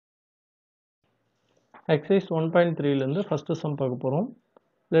Exercise 1.3 லேருந்து first sum பார்க்க போகிறோம்.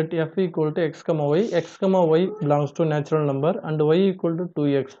 Let f equal to x, y belongs to natural number and y equal to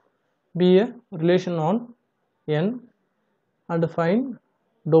 2x. Be a relation on n and find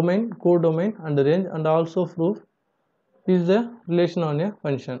domain, codomain and range and also prove is a relation on a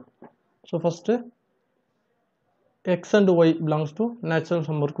function. So first x and y belongs to natural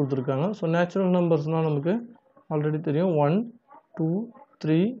number கொடுத்திருக்காங்க. So natural numbersனா நமக்கு already தெரியும் 1, 2,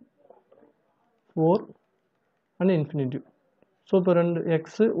 3, 4 and infinity. So இப்போ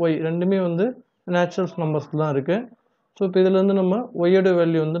X Y ரெண்டுமே வந்து natural numbers தான் இருக்குது. So இப்போ இதில் வந்து நம்ம ஒய்யோட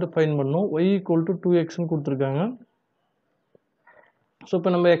வேல்யூ வந்துட்டு ஃபைண்ட் பண்ணணும். ஒய் ஈக்குவல் டு 2xன்னு கொடுத்துருக்காங்க. ஸோ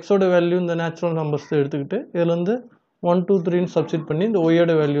இப்போ நம்ம எக்ஸோட வேல்யூ இந்த நேச்சுரல் நம்பர்ஸ் எடுத்துக்கிட்டு இதில் வந்து 1, 2, 3ன்னு சப்ஸ்டிட் பண்ணி இந்த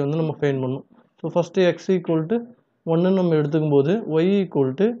ஒய்யோட வேல்யூ வந்து நம்ம ஃபைண்ட் பண்ணணும். So first X equal to 1ன்னு நம்ம எடுத்துக்கும் போது ஒய்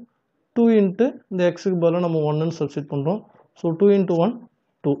ஈக்குவல் டு 2 இன்ட்டு இந்த எக்ஸுக்கு பதிலாக நம்ம 1ன்னு சப்ஸ்டிட் பண்ணுறோம். So 2 into 1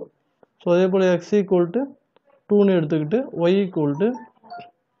 2. ஸோ அதே போல் எக்ஸ் ஈக்குவல் டு 2ன்னு எடுத்துக்கிட்டு y equal to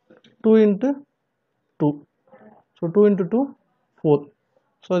 2 into 2. So 2 into 2 4.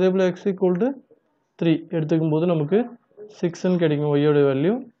 So அதே போல் x equal to 3 எடுத்துக்கும் போது நமக்கு 6ன்னு கிடைக்கும் ஒய்யோட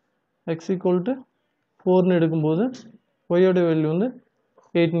வேல்யூ. x equal to 4ன்னு எடுக்கும்போது ஒய்யோட வேல்யூ வந்து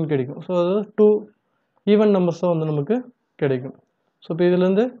 8ன்னு கிடைக்கும். ஸோ அதாவது 2 ஈவன் நம்பர்ஸ் தான் வந்து நமக்கு கிடைக்கும். ஸோ இப்போ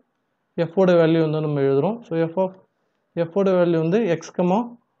இதுலேருந்து எஃபோட வேல்யூ வந்து நம்ம எழுதுகிறோம். ஸோ எஃபோட வேல்யூ வந்து x,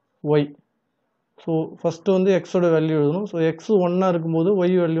 y. ஸோ ஃபஸ்ட்டு வந்து எக்ஸோட வேல்யூ எழுதணும். ஸோ எக்ஸ் 1 இருக்கும்போது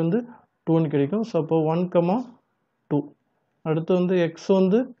ஒய் வேல்யூ வந்து 2ன்னு கிடைக்கும். ஸோ அப்போ 1, 2. அடுத்து வந்து எக்ஸ்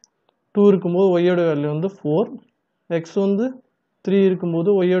வந்து 2 இருக்கும்போது ஒய்யோட வேல்யூ வந்து 4. எக்ஸ் வந்து 3 இருக்கும்போது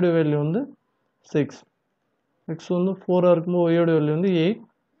ஒய்யோட வேல்யூ வந்து 6. எக்ஸ் வந்து 4 இருக்கும்போது ஒய்யோட வேல்யூ வந்து 8.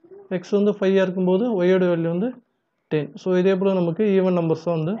 எக்ஸ் வந்து 5 இருக்கும்போது ஒய்யோட வேல்யூ வந்து 10. ஸோ இதே போல் நமக்கு ஈவன் நம்பர்ஸ்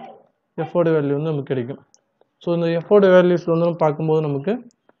தான் வந்து எஃபோட வேல்யூ வந்து நமக்கு கிடைக்கும். ஸோ இந்த எஃபோட வேல்யூஸ் வந்து நம்ம பார்க்கும்போது நமக்கு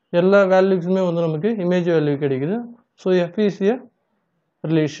எல்லா வேல்யூஸுமே வந்து நமக்கு இமேஜ் வேல்யூ கிடைக்குது. So f is a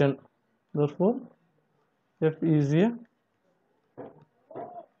relation. Therefore f is a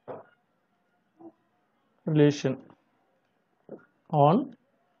relation on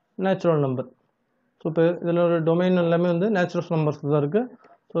natural number. So இப்போ இதில் ஒரு டொமைன் எல்லாமே வந்து நேச்சுரல் நம்பர்ஸ் தான் இருக்குது.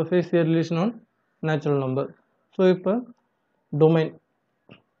 So f is a relation on natural number. So இப்போ domain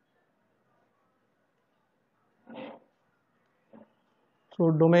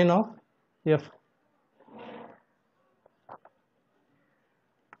domain of f.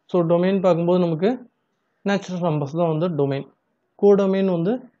 So domain பார்க்கும்போது நமக்கு நேச்சுரல் நம்பர்ஸ் தான் வந்து டொமைன். கோடொமைன்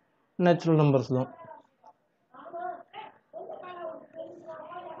வந்து நேச்சுரல் நம்பர்ஸ் தான்.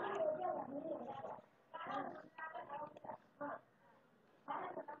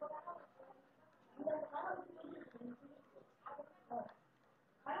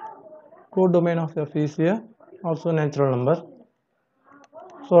 Codomain of f is a also natural number.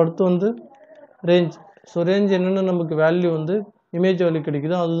 So அடுத்து வந்து ரேஞ்ச். ஸோ ரேஞ்ச் என்னென்ன நமக்கு வேல்யூ வந்து இமேஜ் வேல்யூ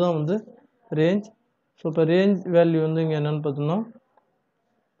கிடைக்குதோ அதுதான் வந்து ரேஞ்ச். ஸோ இப்போ ரேஞ்ச் வேல்யூ வந்து இங்கே என்னென்னு பார்த்தோம்னா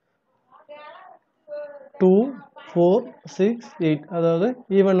 2, 4, 6, 8. அதாவது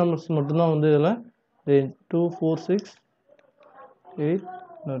ஈவன் நம்பர்ஸ் மட்டும்தான் வந்து இதில் ரேஞ்ச் 2, 4, 6, 8,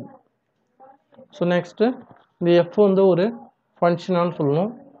 9. ஸோ நெக்ஸ்ட்டு இந்த எஃப் வந்து ஒரு ஃபங்க்ஷனான்னு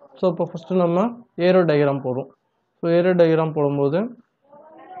சொல்லணும். ஸோ இப்போ ஃபஸ்ட்டு நம்ம ஏரோ டயக்ராம் போடுறோம். ஸோ ஏரோ டயக்ராம் போடும்போது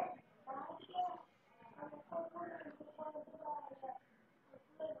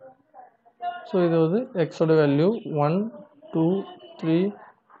ஸோ இது வந்து எக்ஸோட வேல்யூ 1, 2, 3,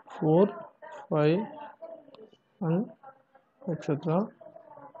 4, 5 and etc.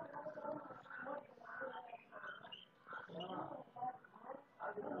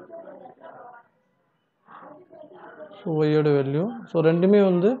 ஸோ ஒய்யோட வேல்யூ. ஸோ ரெண்டுமே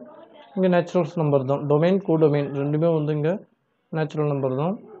வந்து இங்கே நேச்சுரல்ஸ் நம்பர் தான். டொமைன் கோடொமைன் ரெண்டுமே வந்து இங்கே நேச்சுரல் நம்பர்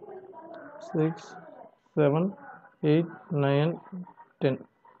தான். 6, 7, 8, 9, 10.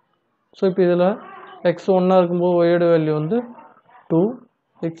 ஸோ இப்போ இதில் எக்ஸ் 1 இருக்கும்போது ஒய்யோட வேல்யூ வந்து 2.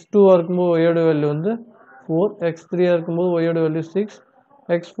 எக்ஸ் 2 இருக்கும்போது ஒய்யோட வேல்யூ வந்து 4. எக்ஸ் 3 இருக்கும்போது ஒய்யோட வேல்யூ 6.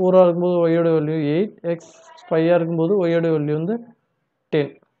 எக்ஸ் 4 இருக்கும்போது ஒய்யோட வேல்யூ 8. எக்ஸ் 5 இருக்கும்போது ஒய்யோட வேல்யூ வந்து 10.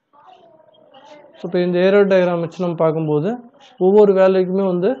 ஸோ இப்போ இந்த ஏரோ டயக்ராம் வச்சு நம்ம பார்க்கும்போது ஒவ்வொரு வேல்யூக்குமே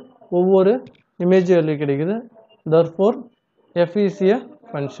வந்து ஒவ்வொரு இமேஜ் வேல்யூ கிடைக்குது. therefore f is a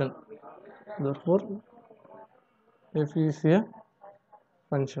function. therefore f is a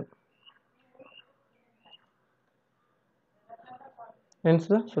function. Hence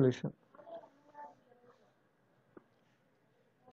the solution.